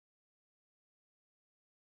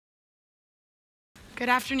Good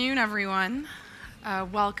afternoon, everyone.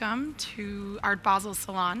 Welcome to Art Basel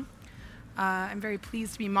Salon. I'm very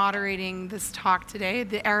pleased to be moderating this talk today,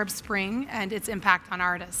 The Arab Spring and Its Impact on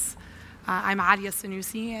Artists. I'm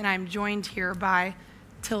Al-Senussi, and I'm joined here by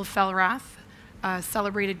Fellrath, a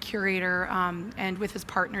celebrated curator, and with his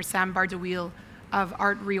partner, Sam Bardawil of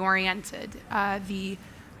Art Reoriented,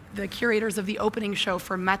 the curators of the opening show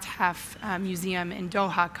for Methaf Museum in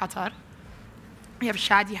Doha, Qatar. We have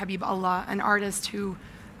Shadi Habib, an artist who,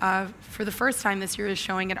 for the first time this year, is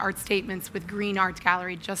showing at Art Statements with Green Art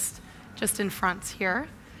Gallery just in front here,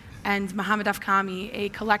 and Mohamed Afkhami, a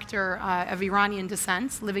collector of Iranian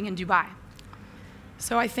descent living in Dubai.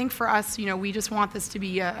 So I think for us, we just want this to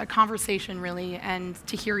be a conversation, really, and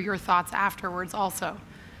to hear your thoughts afterwards also,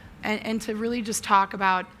 and to really just talk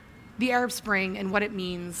about the Arab Spring and what it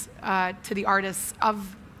means to the artists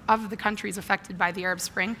of the countries affected by the Arab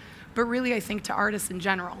Spring, but really, I think, to artists in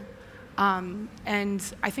general. And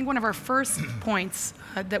I think one of our first points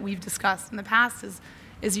that we've discussed in the past is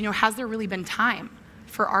has there really been time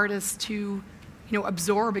for artists to,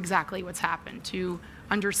 absorb exactly what's happened, to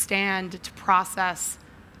understand, to process,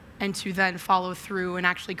 and to then follow through and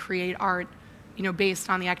actually create art, based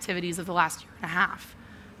on the activities of the last year and a half.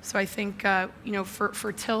 So I think,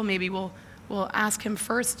 for Till, maybe we'll ask him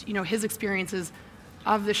first, his experiences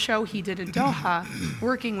of the show he did in Doha,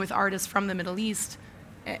 working with artists from the Middle East,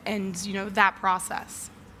 and that process.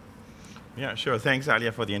 Yeah, sure. Thanks,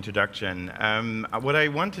 Alia, for the introduction. What I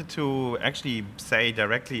wanted to actually say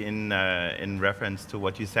directly in reference to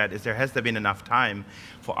what you said is has there been enough time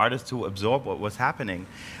for artists to absorb what was happening?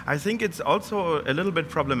 I think it's also a little bit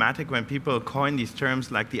problematic when people coin these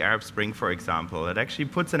terms like the Arab Spring, for example. It actually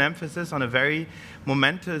puts an emphasis on a very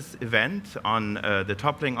momentous event, on the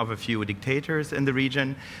toppling of a few dictators in the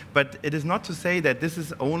region. But it is not to say that this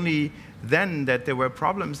is only then that there were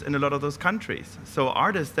problems in a lot of those countries. So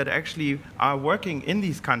artists that actually are working in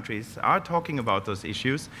these countries are talking about those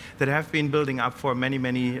issues that have been building up for many,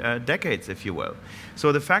 many decades, if you will.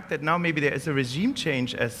 So the fact that now maybe there is a regime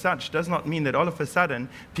change as such does not mean that all of a sudden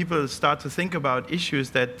people start to think about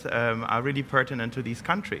issues that are really pertinent to these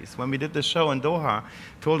countries. When we did the show in Doha,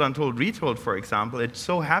 Told, Untold, Retold, for example, it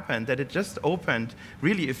so happened that it just opened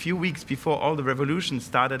really a few weeks before all the revolutions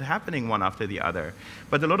started happening one after the other.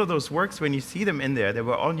 But a lot of those works, when you see them in there, they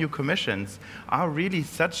were all new commissions, are really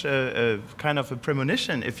such a kind of a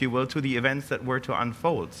premonition, if you will, to the events that were to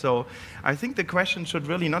unfold. So I think the question should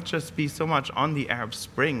really not just be so much on the Arab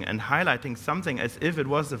Spring and highlighting something as if it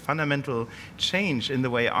was a fundamental change in the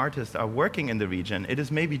way artists are working in the region. It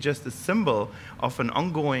is maybe just a symbol of an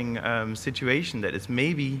ongoing situation that is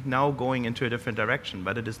maybe now going into a different direction,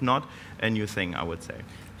 but it is not a new thing, I would say.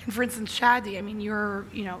 And for instance, Shadi, I mean, you're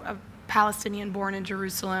a Palestinian born in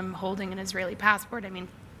Jerusalem holding an Israeli passport. I mean,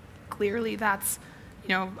 clearly that's,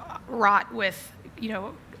 wrought with,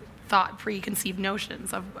 thought, preconceived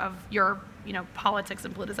notions of your, politics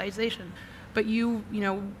and politicization. But you,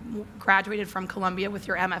 graduated from Columbia with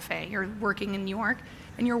your MFA. You're working in New York,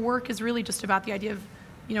 and your work is really just about the idea of,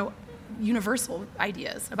 universal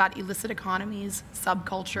ideas about illicit economies,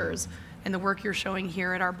 subcultures, and the work you're showing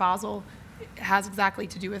here at Art Basel has exactly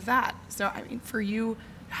to do with that. So, I mean, for you,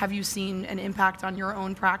 have you seen an impact on your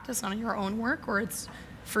own practice, on your own work, or it's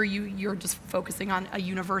for you, you're just focusing on a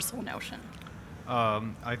universal notion?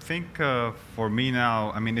 I think for me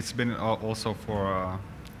now, I mean, it's been also for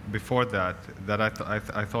before that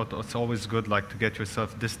I thought it's always good, like, to get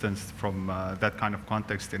yourself distanced from that kind of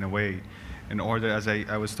context in a way, in order, as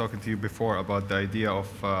I was talking to you before about the idea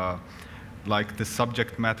of like the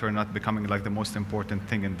subject matter not becoming like the most important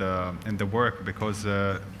thing in the work, because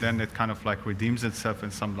then it kind of like redeems itself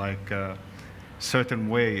in some like certain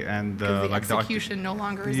way, and the like execution no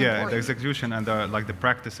longer is important. important. The execution and like the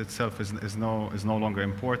practice itself is no longer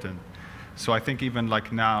important. So I think even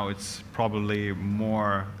like now it's probably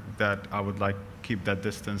more that I would like keep that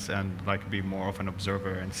distance and like be more of an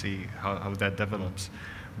observer and see how that develops.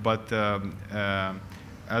 But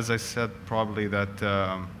as I said, probably that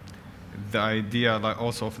the idea, like,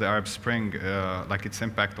 also of the Arab Spring, like its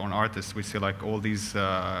impact on artists, we see like all these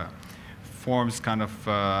forms kind of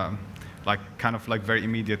like very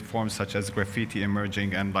immediate forms such as graffiti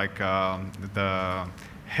emerging, and like the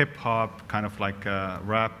hip hop kind of like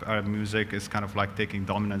rap Arab music is kind of like taking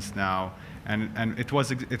dominance now, and it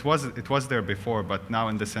was there before, but now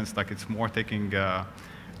in the sense like it's more taking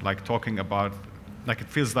like talking about, like, it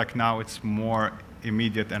feels like now it's more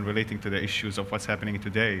immediate and relating to the issues of what's happening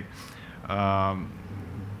today.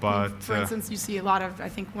 But for instance, you see a lot of, I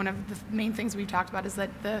think one of the main things we've talked about is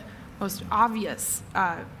that the most obvious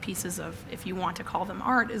pieces of, if you want to call them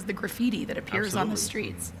art, is the graffiti that appears on the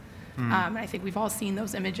streets. And I think we've all seen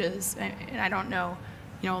those images, and I don't know,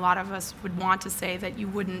 a lot of us would want to say that you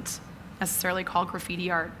wouldn't necessarily call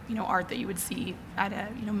graffiti art, art that you would see at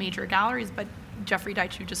major galleries, but Jeffrey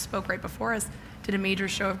Deitch, who just spoke right before us, did a major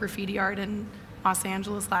show of graffiti art in Los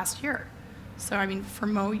Angeles last year. So, I mean, for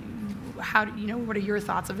Mo, what are your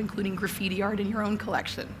thoughts of including graffiti art in your own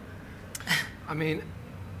collection? I mean,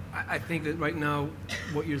 I think that right now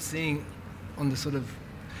what you're seeing on the sort of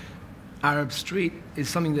Arab street is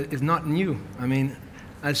something that is not new. I mean,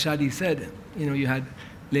 as Shadi said, you had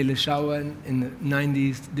Leila Shawa in the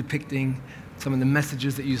 90s depicting some of the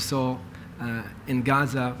messages that you saw in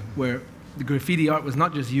Gaza, where the graffiti art was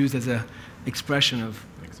not just used as an expression of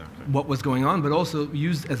what was going on, but also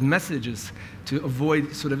used as messages to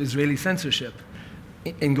avoid sort of Israeli censorship.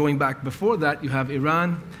 And going back before that, you have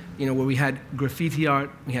Iran, where we had graffiti art,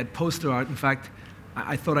 we had poster art. In fact,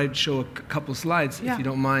 I thought I'd show a couple slides, if you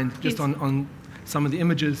don't mind, just on some of the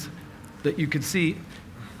images that you could see.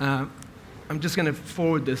 I'm just going to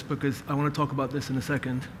forward this because I want to talk about this in a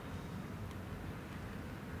second.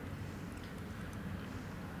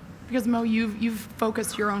 Because Mo, you've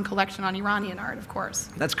focused your own collection on Iranian art, of course.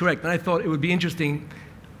 That's correct. And I thought it would be interesting,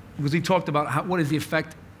 because we talked about what is the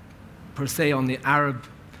effect, per se, on the Arab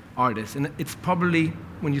artists. And it's probably,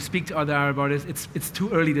 when you speak to other Arab artists, it's too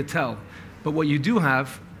early to tell. But what you do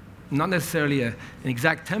have, not necessarily an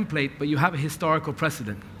exact template, but you have a historical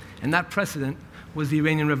precedent. And that precedent was the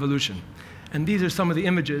Iranian Revolution. And these are some of the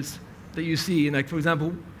images that you see. And like, for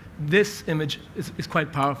example, this image is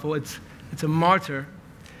quite powerful. It's a martyr.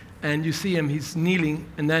 And you see him, he's kneeling,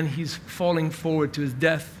 and then he's falling forward to his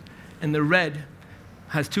death. And the red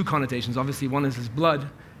has two connotations. Obviously, one is his blood,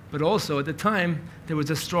 but also at the time, there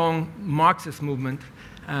was a strong Marxist movement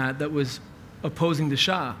that was opposing the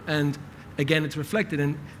Shah. And again, it's reflected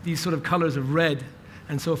in these sort of colors of red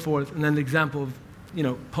and so forth. And then the example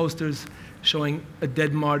of, posters showing a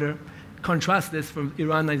dead martyr. Contrast this from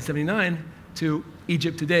Iran 1979 to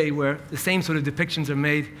Egypt today, where the same sort of depictions are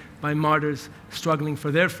made by martyrs struggling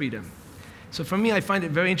for their freedom. So for me, I find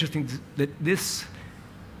it very interesting that this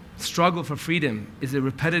struggle for freedom is a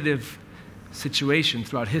repetitive situation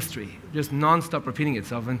throughout history, just non-stop repeating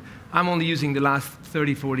itself. And I'm only using the last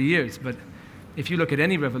 30, 40 years, but if you look at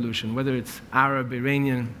any revolution, whether it's Arab,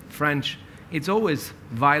 Iranian, French, it's always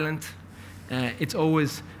violent, it's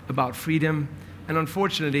always about freedom, and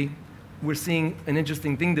unfortunately, we're seeing an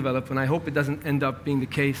interesting thing develop, and I hope it doesn't end up being the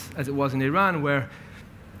case as it was in Iran, where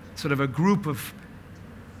sort of a group of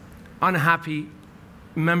unhappy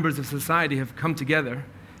members of society have come together,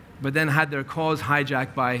 but then had their cause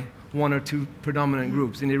hijacked by one or two predominant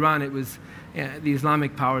groups. In Iran, it was the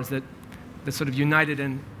Islamic powers that sort of united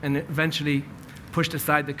and eventually pushed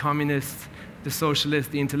aside the communists, the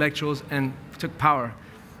socialists, the intellectuals, and took power.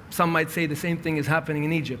 Some might say the same thing is happening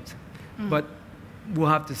in Egypt, but we'll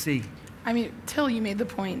have to see. I mean, Till, you made the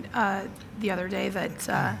point the other day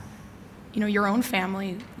that, your own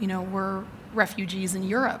family, were refugees in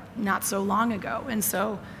Europe not so long ago. And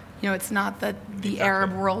so, it's not that the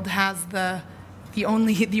Arab world has the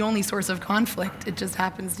only source of conflict. It just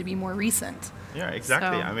happens to be more recent. Yeah,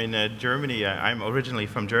 exactly. So, I mean, Germany, I'm originally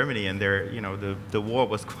from Germany, and there, the war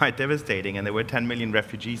was quite devastating, and there were 10 million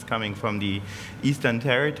refugees coming from the eastern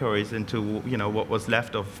territories into, what was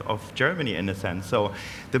left of Germany, in a sense. So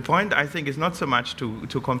the point, I think, is not so much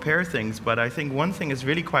to compare things, but I think one thing is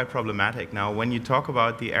really quite problematic. Now, when you talk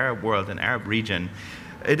about the Arab world and Arab region,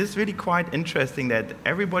 it is really quite interesting that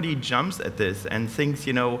everybody jumps at this and thinks,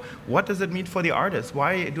 what does it mean for the artists?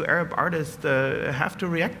 Why do Arab artists have to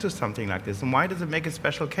react to something like this? And why does it make a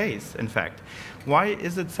special case, in fact? Why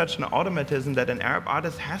is it such an automatism that an Arab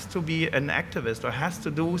artist has to be an activist or has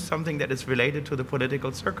to do something that is related to the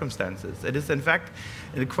political circumstances? It is, in fact,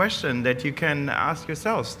 a question that you can ask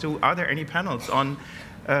yourselves. Are there any panels on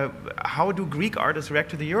how do Greek artists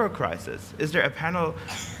react to the Euro crisis? Is there a panel?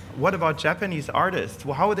 What about Japanese artists?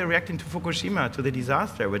 Well, how are they reacting to Fukushima, to the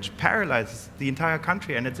disaster, which paralyzes the entire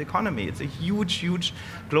country and its economy? It's a huge, huge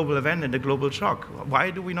global event and a global shock.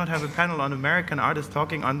 Why do we not have a panel on American artists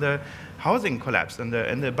talking on the housing collapse and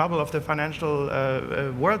the bubble of the financial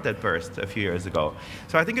world that burst a few years ago?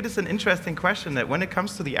 So I think it is an interesting question that when it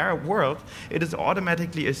comes to the Arab world, it is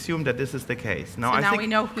automatically assumed that this is the case. Now, so now we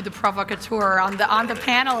know who the provocateur on the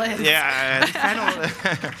panel is. Yeah, panel.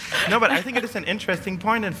 No, but I think it is an interesting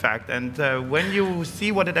point, in fact. And when you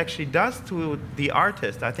see what it actually does to the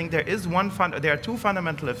artist, I think there are two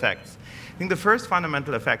fundamental effects. I think the first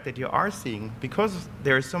fundamental effect that you are seeing, because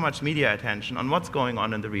there is so much media attention on what's going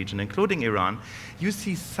on in the region, including Iran, you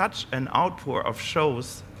see such an outpour of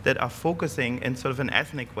shows that are focusing in sort of an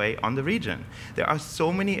ethnic way on the region. There are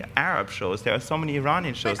so many Arab shows, there are so many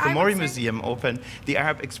Iranian shows. The Mori Museum opened the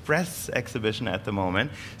Arab Express exhibition at the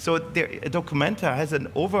moment. So Documenta has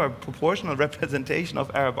an over-proportional representation of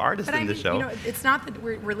Arab artists in the show. You know, it's not that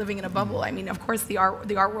we're living in a bubble. I mean, of course, the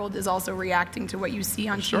art world is also reacting to what you see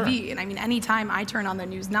on TV. And I mean, anytime I turn on the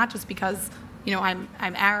news, not just because I'm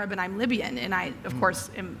Arab and I'm Libyan, and I, of course,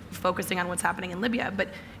 am focusing on what's happening in Libya, but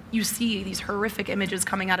you see these horrific images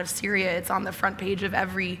coming out of Syria. It's on the front page of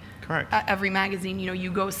every magazine.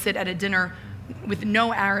 You go sit at a dinner with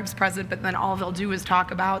no Arabs present, but then all they'll do is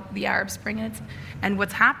talk about the Arab Spring and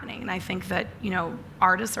what's happening. And I think that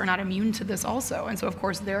artists are not immune to this also, and so of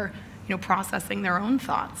course they're processing their own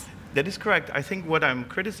thoughts. That is correct. I think what I'm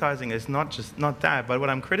criticizing is not that, but what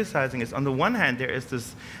I'm criticizing is on the one hand there is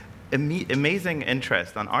this amazing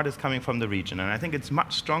interest on artists coming from the region, and I think it's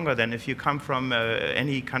much stronger than if you come from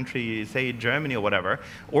any country, say Germany or whatever,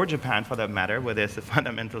 or Japan for that matter, where there's a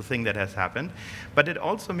fundamental thing that has happened. But it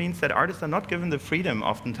also means that artists are not given the freedom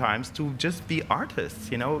oftentimes to just be artists.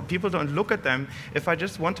 People don't look at them. If I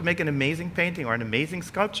just want to make an amazing painting or an amazing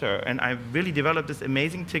sculpture, and I've really developed this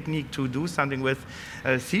amazing technique to do something with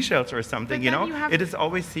seashells or something, it is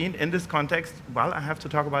always seen in this context, well, I have to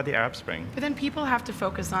talk about the Arab Spring. But then people have to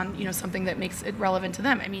focus on something that makes it relevant to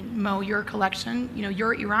them. I mean, Mo, your collection,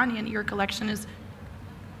 you're Iranian, your collection is,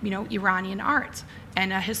 Iranian art,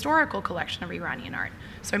 and a historical collection of Iranian art.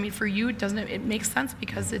 So I mean, for you, it makes sense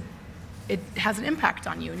because it has an impact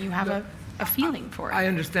on you, and you have a feeling for it. I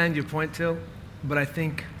understand your point, Till, but I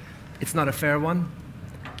think it's not a fair one.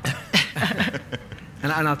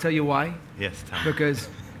 and I'll tell you why. Yes, Tom. Because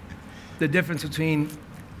the difference between,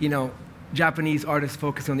 Japanese artists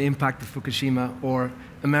focusing on the impact of Fukushima or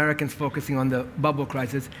Americans focusing on the bubble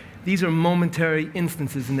crisis, these are momentary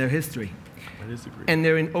instances in their history. I disagree. And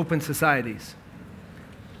they're in open societies.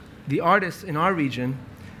 The artists in our region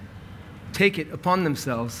take it upon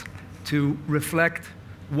themselves to reflect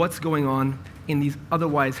what's going on in these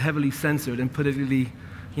otherwise heavily censored and politically,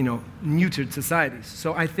 neutered societies.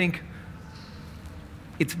 So I think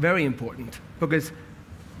it's very important because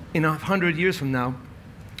in 100 years from now,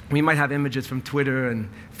 we might have images from Twitter and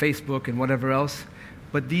Facebook and whatever else,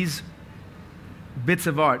 but these bits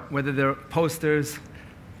of art, whether they're posters,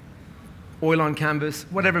 oil on canvas,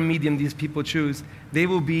 whatever medium these people choose, they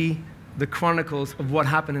will be the chronicles of what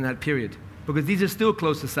happened in that period, because these are still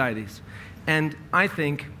closed societies. And I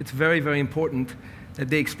think it's very, very important that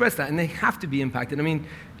they express that, and they have to be impacted. I mean,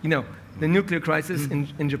 the nuclear crisis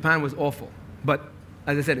in Japan was awful, but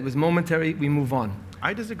as I said, it was momentary, we move on.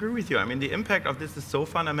 I disagree with you. I mean, the impact of this is so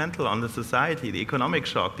fundamental on the society, the economic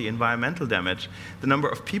shock, the environmental damage, the number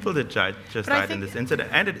of people that died in this incident.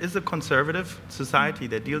 And it is a conservative society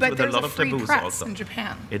that deals with a lot of taboos also. In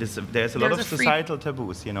Japan. There's a lot of societal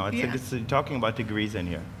taboos. I think it's talking about degrees in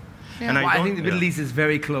here. Yeah. And I think the Middle East is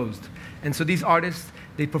very closed. And so these artists,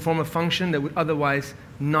 they perform a function that would otherwise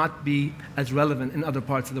not be as relevant in other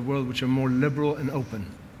parts of the world, which are more liberal and open.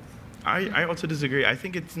 I also disagree. I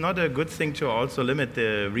think it's not a good thing to also limit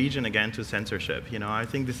the region again to censorship. I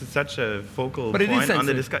think this is such a focal point on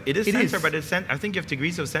the discussion. It is censored, but I think you have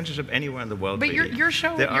degrees of censorship anywhere in the world. But really. your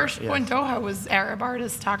show in Doha was Arab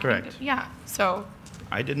artists talking. Correct. So.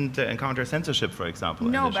 I didn't encounter censorship, for example.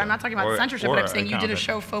 No, but I'm not talking about censorship. But I'm saying you did a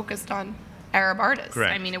show focused on Arab artists.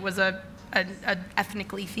 Correct. I mean, it was an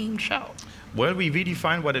ethnically themed show. Well, we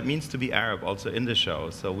redefined what it means to be Arab also in the show.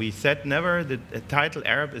 So we said never the title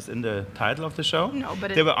Arab is in the title of the show. No,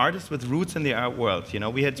 but there were artists with roots in the Arab world.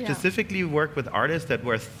 We had specifically worked with artists that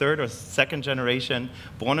were third or second generation,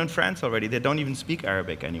 born in France already. They don't even speak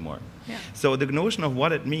Arabic anymore. Yeah. So the notion of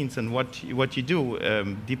what it means and what you do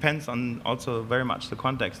depends on also very much the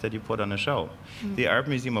context that you put on a show. The Arab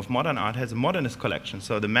Museum of Modern Art has a modernist collection.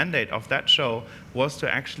 So the mandate of that show was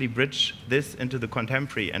to actually bridge this into the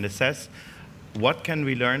contemporary and assess what can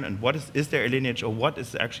we learn and what is there a lineage or what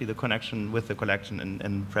is actually the connection with the collection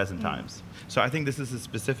in present times. So I think this is a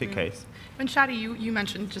specific case. And Shadi, you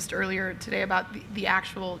mentioned just earlier today about the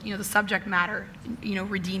actual, the subject matter,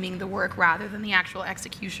 redeeming the work rather than the actual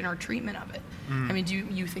execution or treatment of it. I mean, do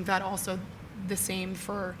you think that also the same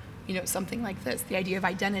for, something like this, the idea of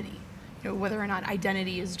identity, whether or not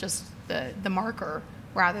identity is just the marker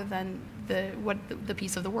rather than what the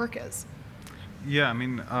piece of the work is? Yeah, I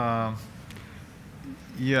mean,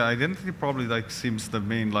 identity probably seems the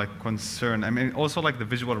main concern. I mean, also the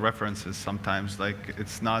visual references sometimes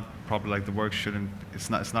it's not probably the work shouldn't. It's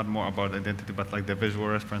not more about identity, but the visual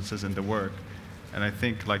references in the work. And I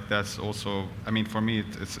think that's also. I mean, for me,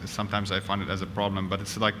 it's sometimes I find it as a problem. But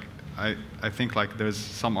it's I think like there's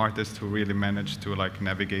some artists who really manage to like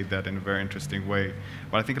navigate that in a very interesting way.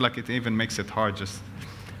 But I think like it even makes it hard. Just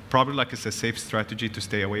probably like it's a safe strategy to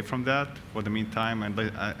stay away from that for the meantime. And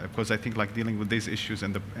because I think like dealing with these issues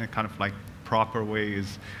in a kind of like proper way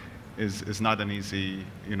is not an easy,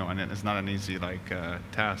 you know, and it's not an easy like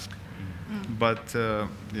task. Mm. But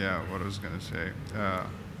yeah, what I was gonna say.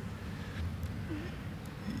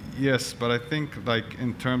 Yes, but I think like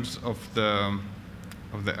in terms of the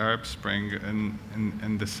Arab Spring,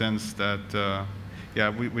 in the sense that, yeah,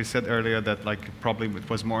 we said earlier that like probably it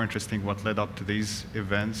was more interesting what led up to these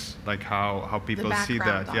events, like how people see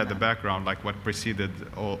that, yeah, the background, like what preceded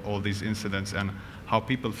all these incidents and how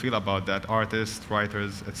people feel about that, artists,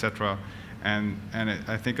 writers, etc. And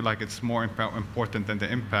I think like it's more important than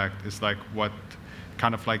the impact is like what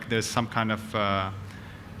kind of like there's some kind of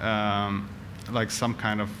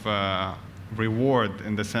reward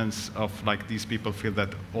in the sense of like these people feel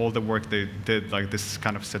that all the work they did, like this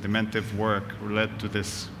kind of sedimentive work, led to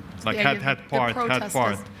this, like had part.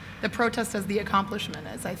 The protest as the accomplishment,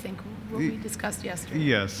 as I think what we discussed yesterday.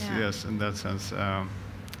 Yes, yeah. Yes, in that sense.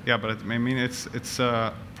 Yeah, but I mean, it's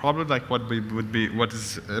probably like what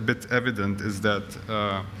is a bit evident is that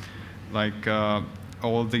like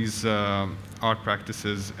all these art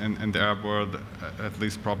practices in the Arab world, at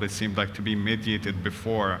least probably seemed like to be mediated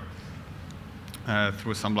before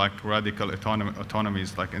through some like radical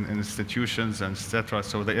autonomies, like in institutions and etc.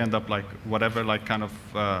 So they end up like whatever like kind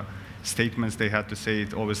of statements they had to say,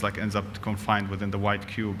 it always like ends up confined within the white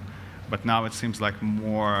cube. But now it seems like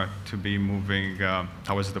more to be moving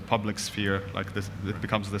towards the public sphere, like this, it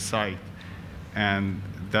becomes the site. And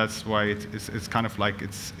that's why it's kind of like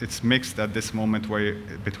it's mixed at this moment where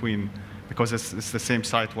because it's the same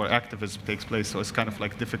site where activism takes place, so it's kind of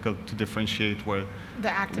like difficult to differentiate where the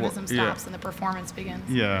activism stops and the performance begins.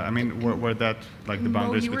 Yeah, I mean where that like the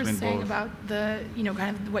boundaries between both. You were saying about the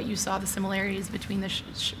kind of what you saw the similarities between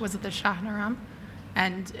was it the Shahnaram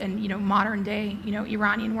and modern day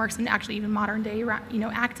Iranian works and actually even modern day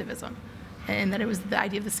activism, and that it was the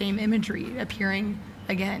idea of the same imagery appearing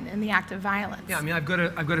again in the act of violence. Yeah, I mean I've got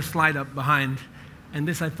a slide up behind, and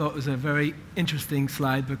this I thought was a very interesting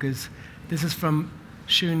slide because this is from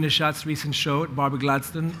Shirin Nishat's recent show at Barbara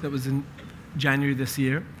Gladstone that was in January this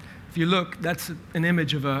year. If you look, that's an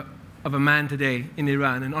image of a man today in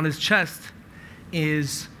Iran, and on his chest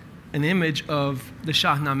is an image of the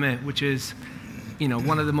Shahnameh, which is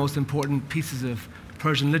one of the most important pieces of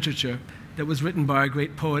Persian literature that was written by a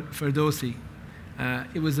great poet, Ferdowsi.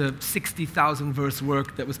 It was a 60,000 verse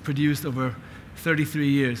work that was produced over 33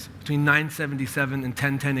 years, between 977 and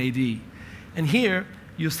 1010 AD. And here,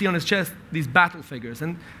 you'll see on his chest these battle figures.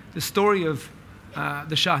 And the story of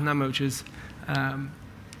the Shahnameh, which is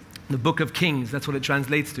the Book of Kings, that's what it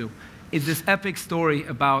translates to, is this epic story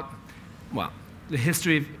about, well, the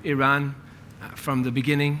history of Iran from the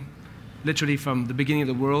beginning, literally from the beginning of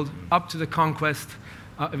the world, up to the conquest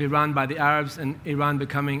of Iran by the Arabs and Iran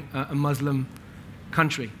becoming a Muslim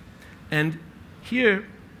country. And here,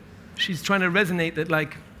 she's trying to resonate that,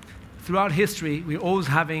 like, throughout history, we're always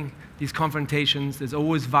having these confrontations, there's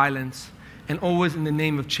always violence, and always in the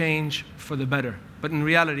name of change for the better. But in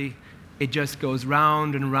reality, it just goes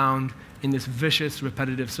round and round in this vicious,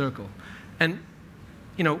 repetitive circle. And,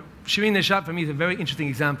 Shirin Nishat, for me, is a very interesting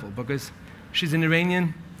example because she's an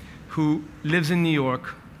Iranian who lives in New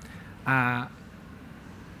York, has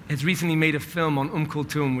recently made a film on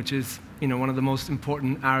Kulthum, which is one of the most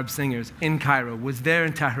important Arab singers in Cairo, was there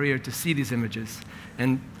in Tahrir to see these images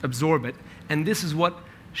and absorb it. And this is what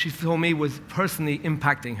she told me was personally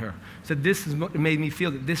impacting her. So this is what made me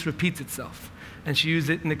feel that this repeats itself. And she used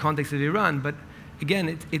it in the context of Iran, but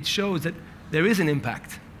again, it shows that there is an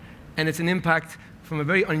impact. And it's an impact from a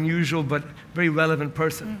very unusual but very relevant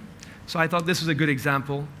person. So I thought this was a good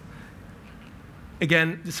example.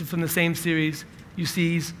 Again, this is from the same series. You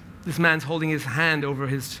see this man's holding his hand over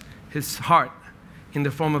his heart in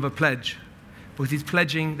the form of a pledge, because he's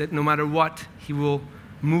pledging that no matter what, he will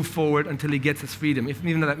move forward until he gets his freedom,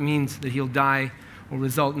 even though that means that he'll die or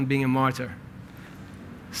result in being a martyr.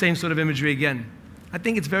 Same sort of imagery again. I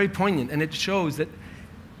think it's very poignant, and it shows that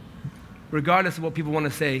regardless of what people want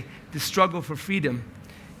to say, the struggle for freedom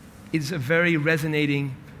is a very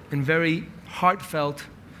resonating and very heartfelt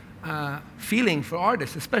feeling for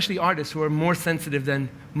artists, especially artists who are more sensitive than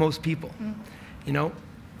most people.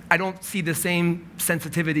 I don't see the same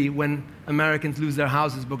sensitivity when Americans lose their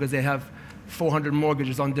houses because they have 400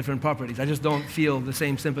 mortgages on different properties. I just don't feel the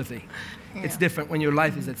same sympathy. Yeah. It's different when your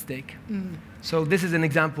life is at stake. So this is an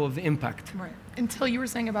example of the impact. Right. Until you were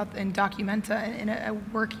saying about in Documenta, in a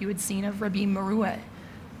work you had seen of Rabih Mouroueh,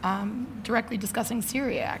 directly discussing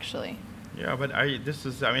Syria, actually. Yeah, but I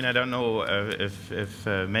mean, I don't know if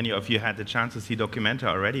many of you had the chance to see Documenta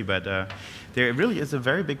already, but there really is a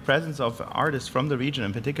very big presence of artists from the region,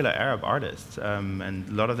 in particular Arab artists, and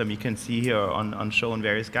a lot of them you can see here on show in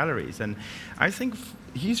various galleries. And I think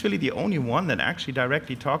he's really the only one that actually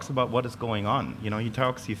directly talks about what is going on. You know,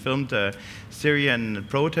 he filmed Syrian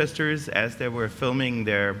protesters as they were filming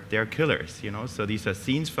their killers, you know. So these are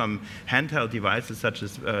scenes from handheld devices such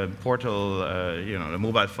as the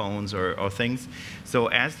mobile phones or things. So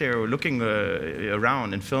as they're looking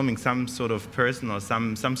around and filming some sort of person or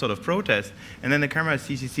some sort of protest, and then the camera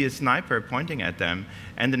sees, you see a sniper pointing at them,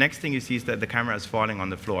 and the next thing you see is that the camera is falling on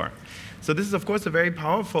the floor. So this is, of course, a very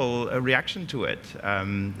powerful reaction to it.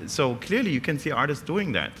 So clearly you can see artists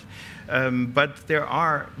doing that. But there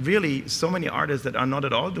are really so many artists that are not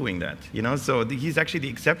at all doing that. You know? So he's actually the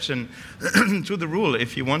exception to the rule.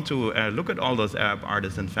 If you want to look at all those Arab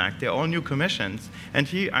artists, in fact, they're all new commissions. And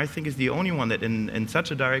he, I think, is the only one that in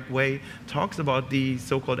such a direct way talks about the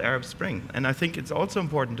so-called Arab Spring. And I think it's also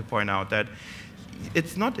important to point out that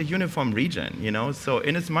it's not a uniform region, you know. So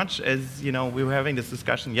in as much as, you know, we were having this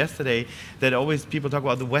discussion yesterday that always people talk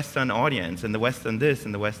about the Western audience and the Western this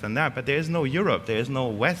and the Western that, but there is no Europe, there is no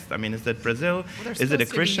West. I mean, is that Brazil? Well, is it a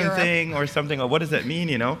Christian thing or something? Or what does that mean,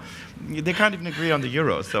 you know? They can't even agree on the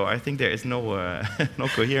euro, so I think there is no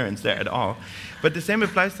coherence there at all. But the same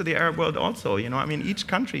applies to the Arab world also, you know. I mean, each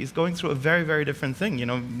country is going through a very, very different thing. You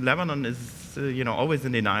know, Lebanon is always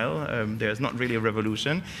in denial. There's not really a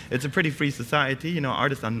revolution. It's a pretty free society. You know,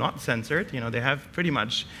 artists are not censored. You know, they have pretty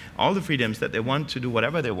much all the freedoms that they want to do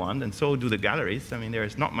whatever they want, and so do the galleries. I mean, there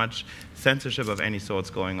is not much censorship of any sorts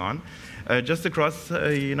going on. Just across,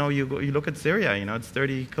 you look at Syria. You know, it's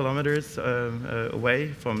 30 kilometers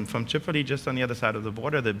away from Tripoli, just on the other side of the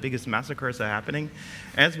border. The biggest massacres are happening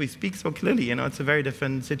as we speak. So clearly, you know, it's a very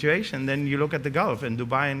different situation. Then you look at the Gulf in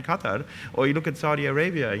Dubai and Qatar, or you look at Saudi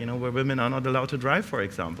Arabia. You know, where women are not allowed to drive, for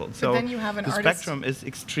example. So then you have the spectrum is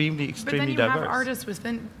extremely diverse. But then you have artists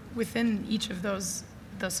within each of those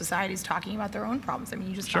societies talking about their own problems. I mean,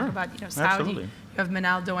 you just talk about, you know, Saudi. Absolutely. You have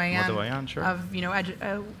Manal Doayan, sure. of, you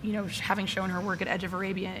know, having shown her work at Edge of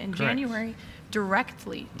Arabia in January,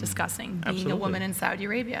 directly discussing being a woman in Saudi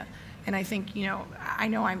Arabia. And I think, you know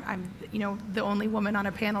I'm you know, the only woman on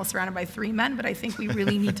a panel surrounded by 3 men, but I think we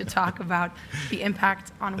really need to talk about the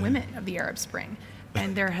impact on women of the Arab Spring.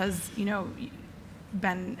 And there has, you know,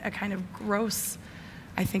 been a kind of gross,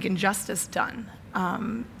 I think, injustice done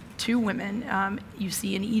to women. You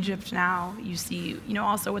see in Egypt now, you see, you know,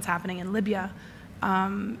 also what's happening in Libya.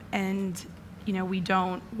 And, you know, we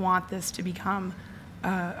don't want this to become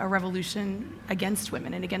a revolution against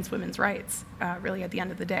women and against women's rights, really, at the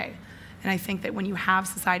end of the day. And I think that when you have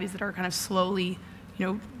societies that are kind of slowly, you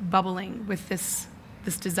know, bubbling with this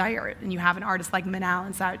desire, and you have an artist like Manal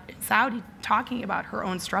in Saudi talking about her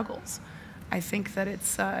own struggles, I think that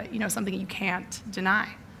it's, you know, something that you can't deny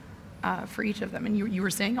for each of them. And you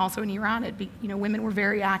were saying also in Iran, you know, women were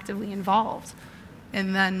very actively involved.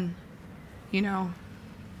 And then, you know.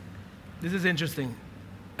 This is interesting.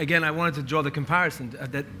 Again, I wanted to draw the comparison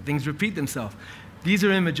that things repeat themselves. These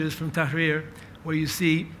are images from Tahrir where you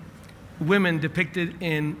see women depicted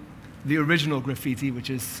in the original graffiti, which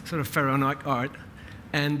is sort of pharaonic art,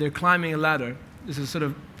 and they're climbing a ladder. This is sort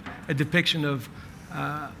of a depiction of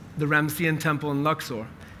the Ramessean temple in Luxor.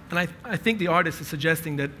 And I think the artist is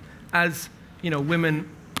suggesting that as, you know, women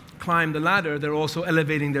climb the ladder, they're also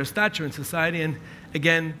elevating their stature in society, and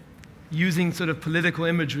again, using sort of political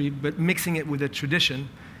imagery, but mixing it with a tradition,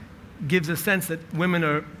 gives a sense that women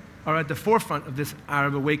are at the forefront of this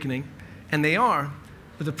Arab awakening, and they are,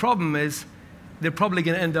 but the problem is they're probably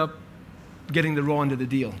going to end up getting the raw end of the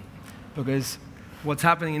deal, because what's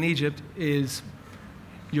happening in Egypt is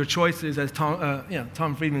your choices, as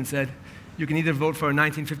Tom Friedman said, you can either vote for a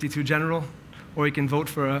 1952 general, or you can vote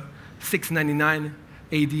for a 699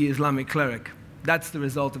 AD Islamic cleric. That's the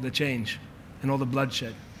result of the change and all the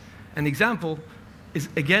bloodshed. An example is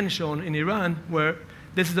again shown in Iran, where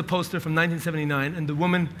this is a poster from 1979, and the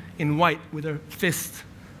woman in white with her fist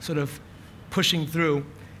sort of pushing through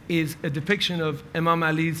is a depiction of Imam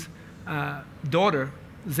Ali's daughter,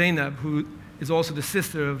 Zainab, who is also the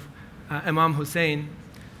sister of Imam Hussein.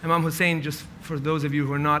 Imam Hussein, just for those of you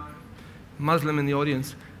who are not Muslim in the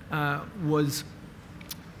audience,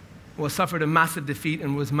 suffered a massive defeat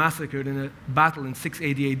and was massacred in a battle in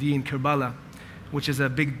 680 AD in Karbala, which is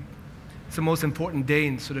it's the most important day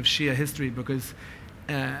in sort of Shia history, because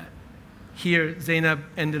here Zainab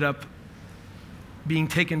ended up being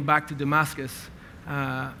taken back to Damascus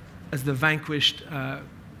as the vanquished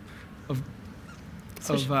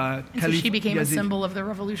So Caliph she became a Yazid. symbol of the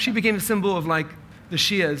revolution. She became a symbol of like the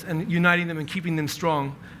Shias and uniting them and keeping them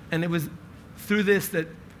strong. And it was through this that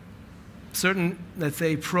certain, let's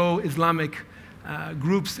say, pro-Islamic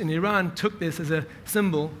groups in Iran took this as a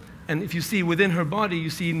symbol. And if you see within her body, you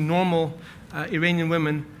see normal Iranian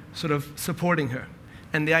women sort of supporting her.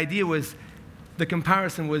 And the idea was, the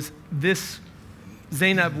comparison was this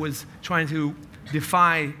Zainab was trying to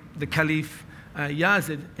defy the Caliph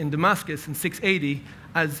Yazid in Damascus in 680,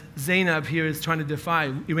 as Zainab here is trying to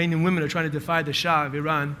defy, Iranian women are trying to defy the Shah of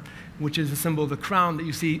Iran, which is a symbol of the crown that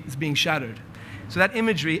you see is being shattered. So that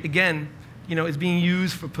imagery, again, you know, is being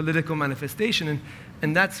used for political manifestation,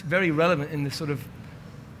 and that's very relevant in this sort of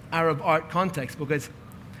Arab art context, because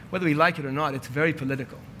whether we like it or not, it's very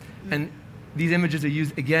political. And these images are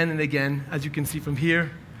used again and again, as you can see from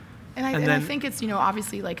here. And I think it's, you know,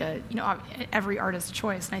 obviously like a, you know, every artist's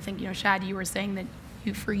choice. And I think, you know, Shadi, you were saying that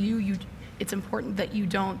for you, it's important that you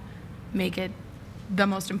don't make it the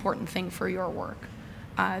most important thing for your work.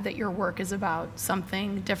 That your work is about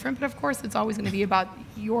something different. But of course, it's always going to be about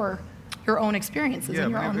your own experiences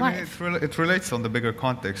in your own life. It relates on the bigger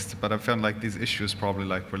context, but I found like these issues probably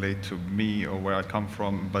like relate to me or where I come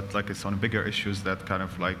from, but like it's on bigger issues that kind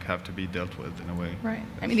of like have to be dealt with in a way. Right.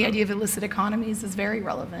 I mean, the idea of illicit economies is very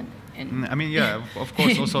relevant. I mean, yeah, of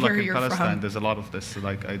course, also like in Palestine, from. there's a lot of this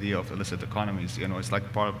like idea of illicit economies. You know, it's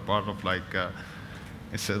like part of like,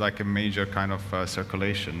 it's like a major kind of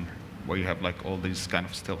circulation where you have like all these kind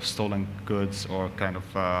of stolen goods or kind of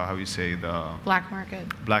how you say the black market.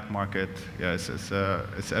 Black market, yeah,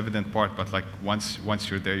 it's evident part, but like once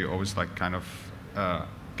you're there, you always like kind of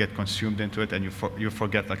get consumed into it, and you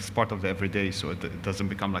forget like it's part of the everyday, so it doesn't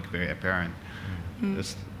become like very apparent.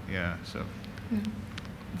 Yeah, so.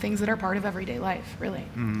 Things that are part of everyday life, really.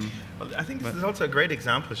 Well, I think this is also a great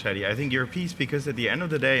example, Shadi. I think your piece, because at the end of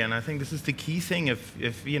the day, and I think this is the key thing,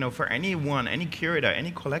 if you know, for anyone, any curator,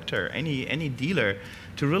 any collector, any dealer,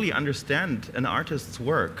 to really understand an artist's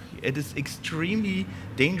work, it is extremely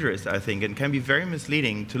dangerous, I think, and can be very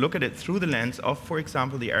misleading to look at it through the lens of, for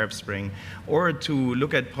example, the Arab Spring, or to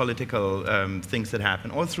look at political things that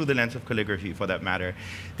happen, or through the lens of calligraphy, for that matter.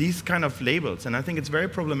 These kind of labels, and I think it's very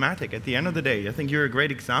problematic. At the end of the day, I think you're a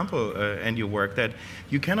great example in your work that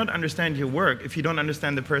you cannot understand your work if you don't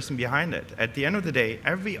understand the person behind it. At the end of the day,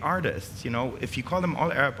 every artist, you know, if you call them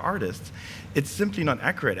all Arab artists, it's simply not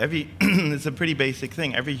accurate. It's a pretty basic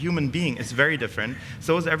thing. Every human being is very different.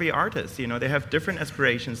 So is every artist. You know, they have different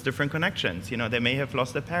aspirations, different connections. You know, they may have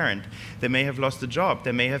lost a parent. They may have lost a job.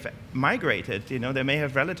 They may have migrated. You know, they may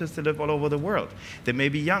have relatives that live all over the world. They may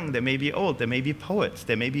be young. They may be old. They may be poets.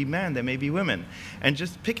 They may be men. They may be women. And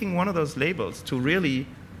just picking one of those labels to really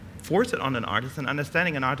force it on an artist and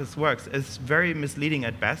understanding an artist's works is very misleading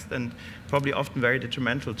at best, and probably often very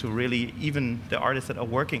detrimental to really even the artists that are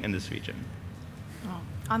working in this region. Well,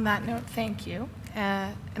 on that note, thank you.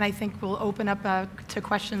 And I think we'll open up to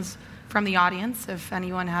questions from the audience if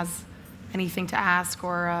anyone has anything to ask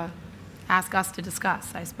or ask us to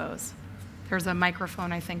discuss, I suppose. There's a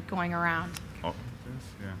microphone, I think, going around. Oh,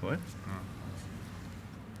 yeah. What?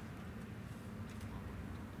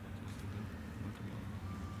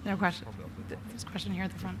 No question. There's a question here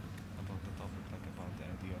at the front. About the topic, like about the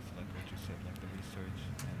idea of like what you said, like the research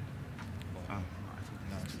and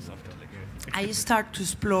I start to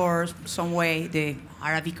explore some way the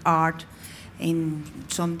Arabic art in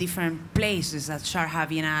some different places at Sharjah,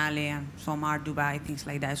 Biennale, and some art Dubai, things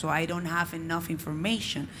like that. So I don't have enough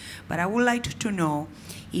information, but I would like to know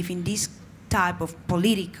if in this type of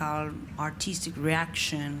political, artistic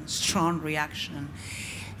reaction, strong reaction,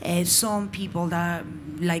 some people that,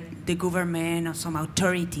 like the government or some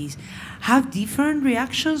authorities, have different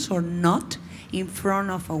reactions or not in front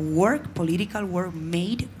of a work, political work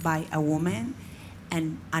made by a woman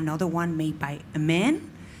and another one made by a man.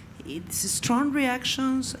 It's strong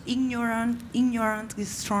reactions, ignorant with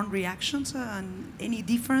strong reactions, and any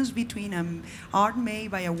difference between art made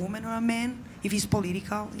by a woman or a man, if it's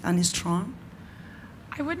political and strong?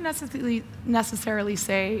 I wouldn't necessarily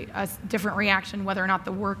say a different reaction whether or not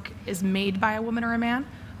the work is made by a woman or a man,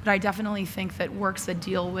 but I definitely think that works that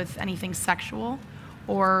deal with anything sexual,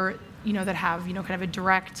 or that have kind of a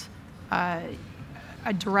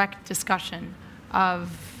direct discussion of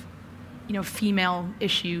female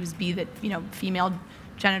issues, be that female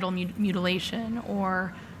genital mutilation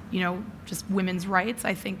or just women's rights.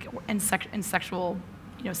 I think and sexual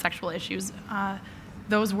sexual issues.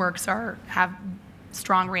 Those works have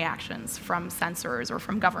strong reactions from censors or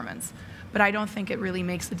from governments, but I don't think it really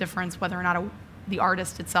makes a difference whether or not the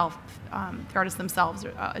artist itself, the artist themselves,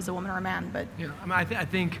 is a woman or a man. But yeah, I mean, I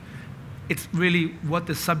think it's really what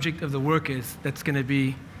the subject of the work is that's going to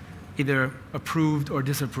be either approved or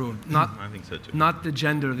disapproved, not, I think so too. not the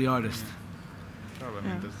gender of the artist. Oh, I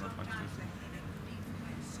mean, there's not much to say.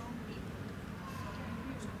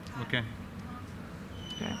 Okay.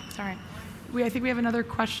 Okay, sorry. I think we have another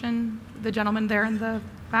question. The gentleman there in the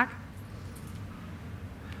back.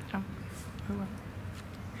 Oh.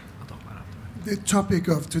 The topic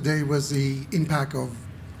of today was the impact of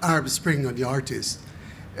Arab Spring on the artist.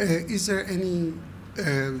 Is there any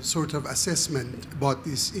sort of assessment about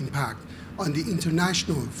this impact on the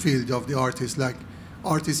international field of the artist, like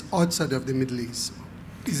artists outside of the Middle East?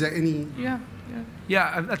 Is there any?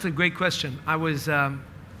 Yeah, that's a great question. I was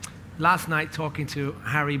last night talking to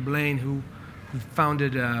Harry Blaine, who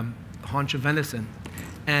founded Haunch of Venison,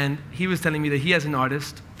 and he was telling me that he has an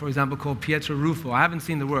artist, for example, called Pietro Ruffo. I haven't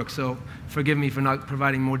seen the work, so forgive me for not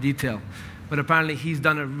providing more detail. But apparently he's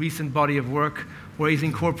done a recent body of work where he's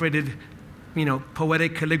incorporated,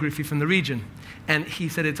 poetic calligraphy from the region. And he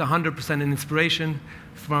said it's 100% an inspiration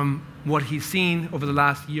from what he's seen over the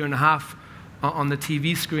last year and a half on the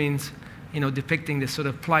TV screens, depicting this sort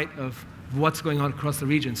of plight of what's going on across the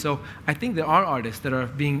region. So I think there are artists that are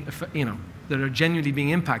being, that are genuinely being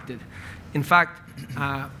impacted. In fact,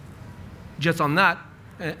 just on that,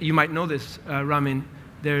 you might know this, Ramin,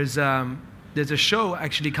 there's a show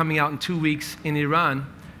actually coming out in 2 weeks in Iran,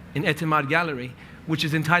 in Etemad Gallery, which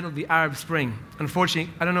is entitled The Arab Spring.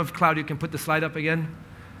 Unfortunately, I don't know if Claudio can put the slide up again.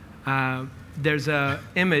 There's an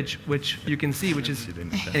image which you can see, which is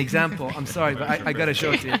an example. I'm sorry, but I got to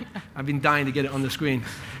show it to you. I've been dying to get it on the screen.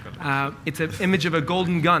 It's an image of a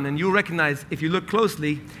golden gun, and you'll recognize, if you look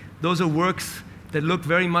closely, those are works that look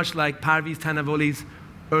very much like Parviz Tanavoli's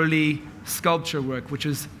early sculpture work, which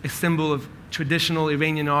is a symbol of traditional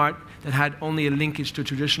Iranian art that had only a linkage to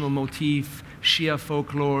traditional motif, Shia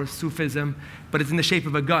folklore, Sufism, but it's in the shape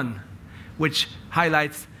of a gun, which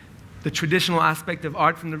highlights the traditional aspect of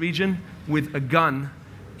art from the region with a gun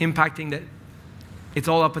impacting that it's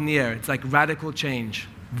all up in the air. It's like radical change,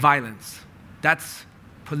 violence. That's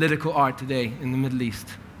political art today in the Middle East.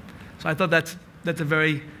 So I thought that's a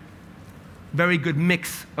very, very good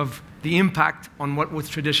mix of the impact on what was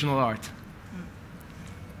traditional art.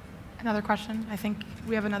 Another question. I think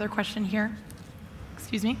we have another question here.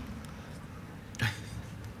 Excuse me?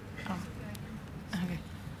 Oh.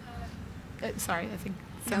 Okay. Sorry, I think.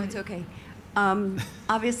 No, it's okay.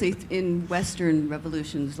 Obviously, in Western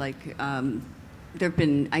revolutions, like there have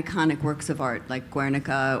been iconic works of art like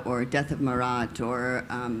Guernica or Death of Marat or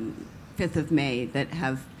 5th of May that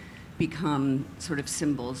have become sort of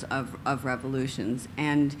symbols of revolutions.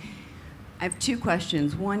 And I have two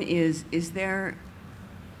questions. One is there,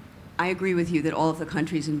 I agree with you that all of the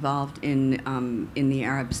countries involved in the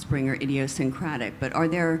Arab Spring are idiosyncratic, but are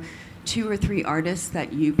there 2 or 3 artists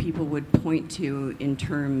that you people would point to in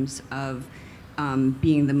terms of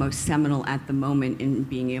being the most seminal at the moment in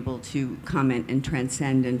being able to comment and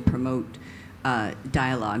transcend and promote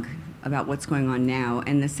dialogue about what's going on now?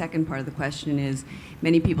 And the second part of the question is,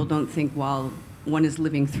 many people don't think while one is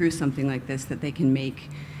living through something like this that they can make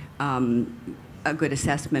a good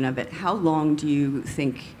assessment of it. How long do you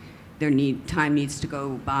think time needs to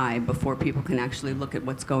go by before people can actually look at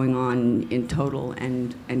what's going on in total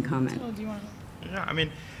and comment? Yeah, I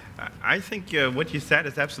mean, I think what you said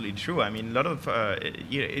is absolutely true. I mean, a lot of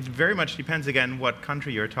it very much depends again what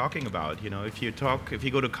country you're talking about. If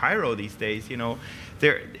you go to Cairo these days,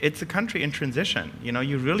 it's a country in transition.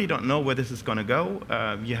 You really don't know where this is going to go.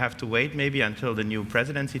 You have to wait maybe until the new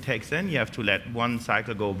presidency takes in. You have to let one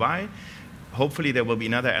cycle go by. Hopefully there will be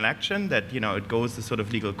another election that it goes the sort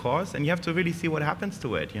of legal course, and you have to really see what happens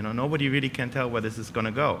to it. Nobody really can tell where this is going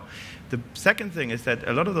to go. The second thing is that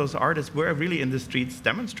a lot of those artists were really in the streets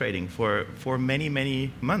demonstrating for many,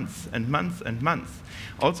 many months and months and months.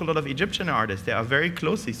 Also, a lot of Egyptian artists, they are very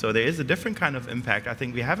closely, so there is a different kind of impact I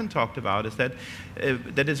think we haven't talked about, is that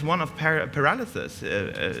that is one of paralysis,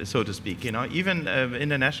 so to speak. Even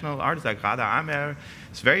international artists like Rada Amer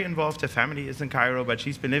is very involved. Her family is in Cairo, but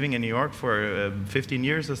she's been living in New York for 15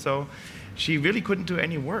 years or so. She really couldn't do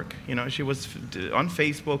any work. She was on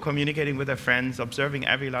Facebook communicating with her friends, observing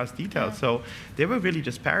every last detail. Yeah. So they were really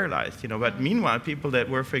just paralyzed. But meanwhile, people that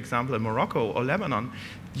were, for example, in Morocco or Lebanon,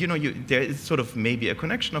 there is sort of maybe a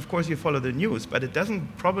connection. Of course, you follow the news, but it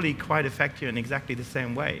doesn't probably quite affect you in exactly the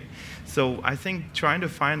same way. So I think trying to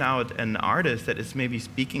find out an artist that is maybe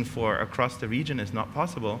speaking for across the region is not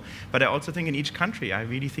possible. But I also think in each country, I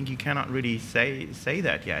really think you cannot really say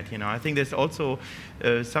that yet. I think there's also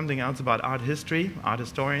something else about art history, art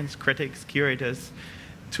historians, critics, curators.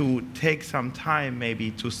 to take some time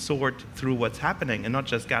maybe to sort through what's happening and not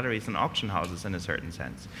just galleries and auction houses in a certain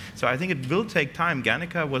sense. So I think it will take time.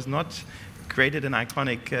 Guernica was not created an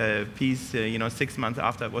iconic piece, 6 months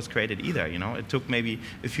after it was created either. It took maybe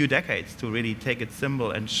a few decades to really take its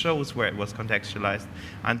symbol and shows where it was contextualized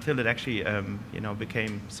until it actually,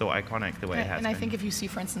 became so iconic the way it has and been. I think if you see,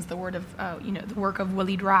 for instance, the work of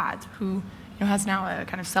Walid Rad, who has now a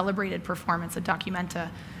kind of celebrated performance, a documenta,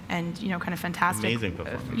 and kind of fantastic, amazing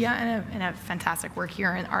performance. And a fantastic work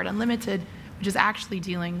here in Art Unlimited, which is actually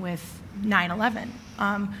dealing with 9/11,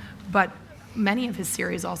 but many of his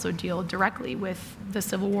series also deal directly with the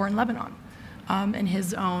civil war in Lebanon, and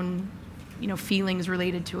his own, feelings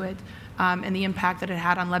related to it, and the impact that it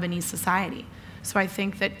had on Lebanese society. So I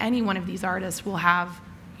think that any one of these artists will have,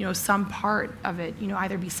 some part of it,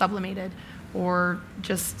 either be sublimated or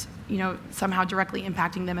just, somehow directly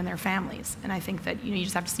impacting them and their families. And I think that, you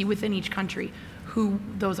just have to see within each country who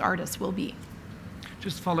those artists will be.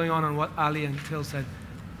 Just following on what Alia and Till said,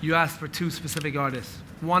 you asked for 2 specific artists.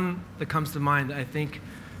 One that comes to mind, I think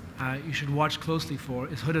you should watch closely for,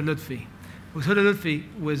 is Huda Lutfi. Because Huda Lutfi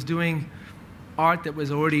was doing art that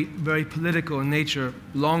was already very political in nature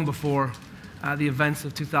long before the events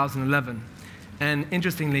of 2011. And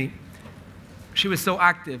interestingly, she was so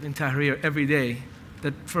active in Tahrir every day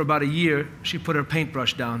that for about a year, she put her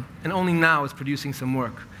paintbrush down, and only now is producing some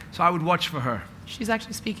work. So I would watch for her. She's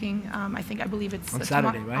actually speaking, I believe it's on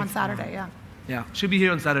Saturday, right? On Saturday, yeah. Yeah, she'll be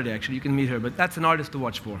here on Saturday, actually. You can meet her, but that's an artist to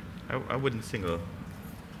watch for. I wouldn't single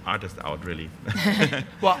artist out, really.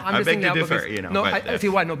 Well, I'm just saying that because, differ, no, I see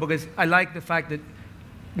why, no, because I like the fact that,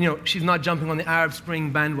 she's not jumping on the Arab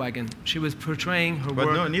Spring bandwagon. She was portraying her work.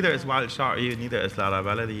 But no, neither is Wael Shari, neither is Lara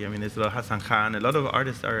Baladi. I mean, it's Hassan Khan. A lot of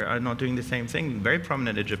artists are not doing the same thing. Very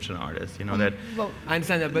prominent Egyptian artists, that. Well, I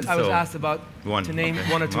understand that, but I was asked about to name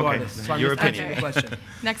 1 or 2 artists. So I'm Your just answering the question.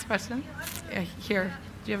 Next question. Here.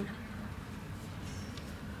 Do you have?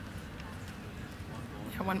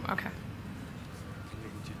 Yeah, one. Okay.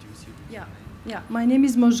 Yeah. My name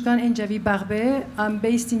is Mojgan Enjavi Barbe. I'm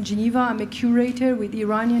based in Geneva. I'm a curator with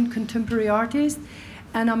Iranian contemporary artists,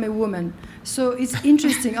 and I'm a woman. So it's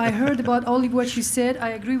interesting. I heard about all of what you said. I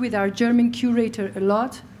agree with our German curator a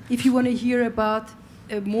lot. If you want to hear about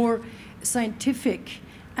a more scientific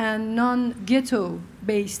and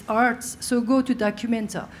non-ghetto-based arts, so go to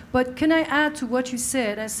Documenta. But can I add to what you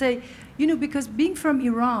said and say, because being from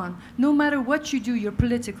Iran, no matter what you do, you're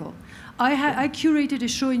political. I curated a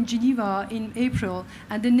show in Geneva in April,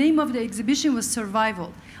 and the name of the exhibition was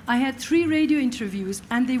Survival. I had 3 radio interviews,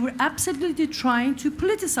 and they were absolutely trying to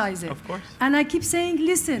politicize it. Of course. And I keep saying,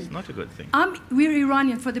 listen, it's not a good thing. We're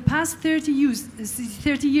Iranian. For the past 30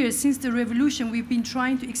 years since the revolution, we've been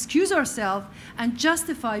trying to excuse ourselves and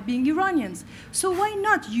justify being Iranians. So why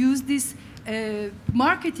not use this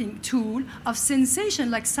marketing tool of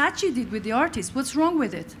sensation like Sachi did with the artist? What's wrong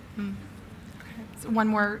with it? Okay. So one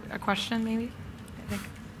more question, maybe? I think.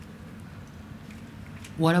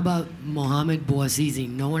 What about Mohamed Bouazizi?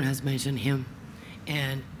 No one has mentioned him.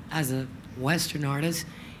 And as a Western artist,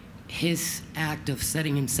 his act of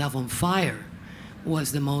setting himself on fire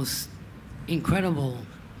was the most incredible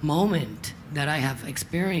moment that I have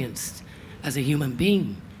experienced as a human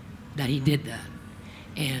being, that he did that.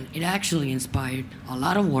 And it actually inspired a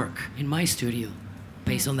lot of work in my studio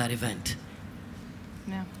based on that event.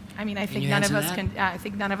 Yeah. I mean, I think none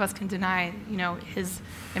of us can deny, his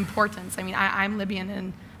importance. I mean, I'm Libyan,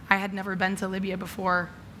 and I had never been to Libya before,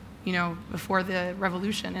 before the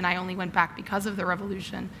revolution, and I only went back because of the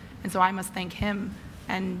revolution. And so I must thank him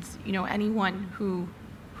and, anyone who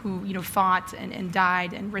fought and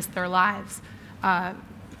died and risked their lives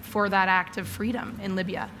for that act of freedom in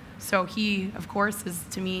Libya. So he, of course, is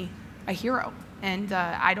to me a hero. And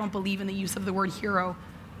I don't believe in the use of the word hero,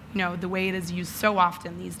 the way it is used so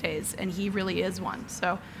often these days. And he really is one.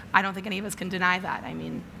 So I don't think any of us can deny that. I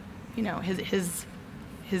mean,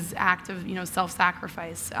 his act of,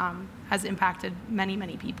 self-sacrifice has impacted many,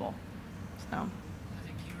 many people. So. As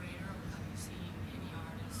a curator, have you seen any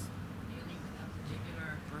artists dealing with that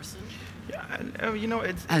particular person?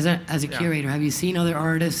 Yeah, As a curator, have you seen other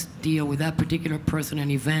artists deal with that particular person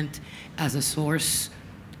and event as a source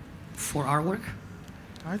for artwork?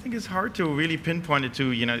 I think it's hard to really pinpoint it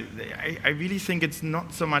to, I really think it's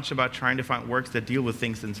not so much about trying to find works that deal with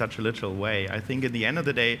things in such a literal way. I think at the end of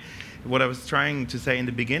the day, what I was trying to say in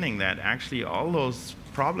the beginning, that actually all those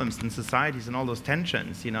problems in societies and all those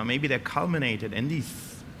tensions, maybe they're culminated in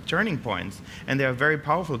these turning points, and they are very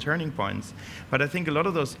powerful turning points. But I think a lot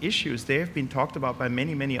of those issues, they have been talked about by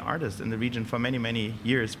many, many artists in the region for many, many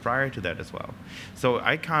years prior to that as well. So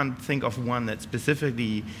I can't think of one that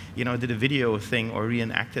specifically, did a video thing or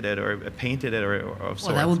reenacted it or painted it or of sorts.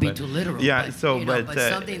 Well, that would be too literal. Yeah, but, so, but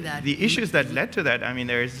something that the issues that led to that, I mean,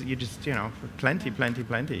 there's,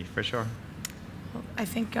 plenty, for sure. Well, I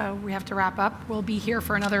think we have to wrap up. We'll be here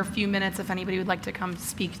for another few minutes if anybody would like to come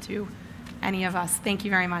speak to any of us. Thank you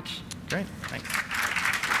very much. Great, thanks.